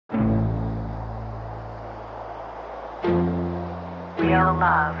Real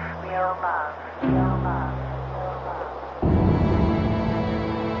love, real love, real love.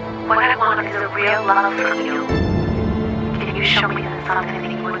 What I want is a real love from you. Can you show me that something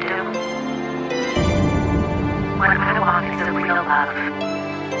that you would do? What I want is a real love.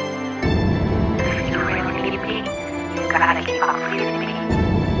 If you really need me, you gotta keep on pleasing me.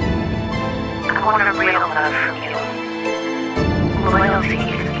 I want a real love from you. Loyalty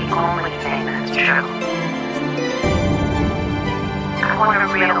is the only thing that's true. I want a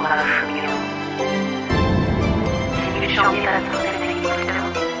real love from you. Can you show me that something that you would do?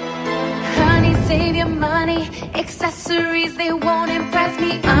 Honey, save your money. Accessories, they won't impress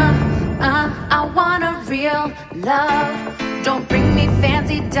me. I want a real love. Don't bring me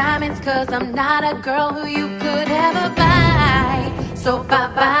fancy diamonds, cause I'm not a girl who you could ever buy. So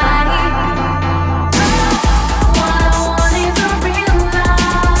bye-bye.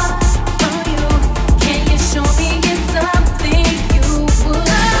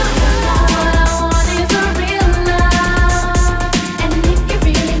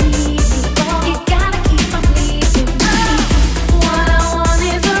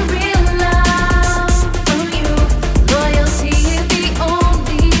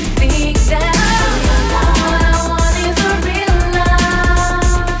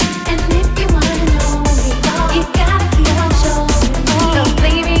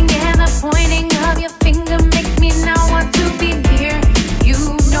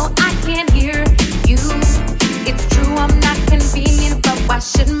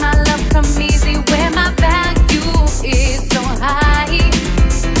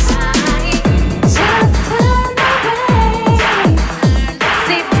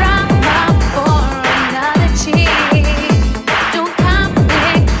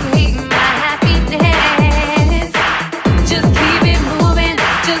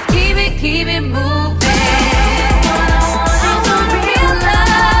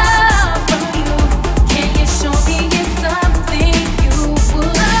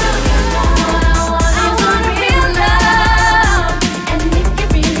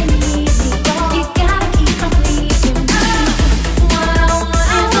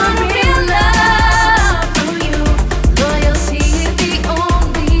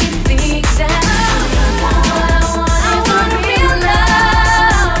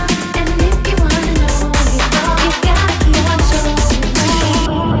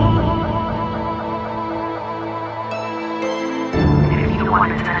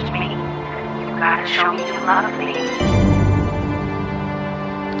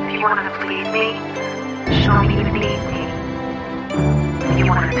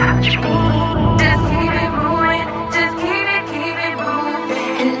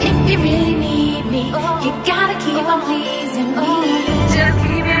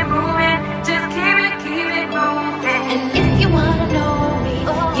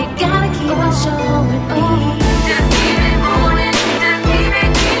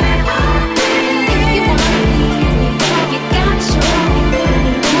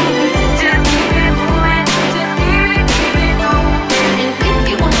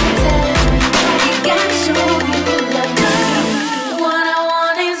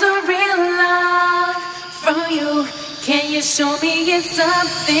 Show me it's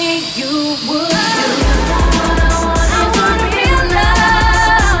something you would do.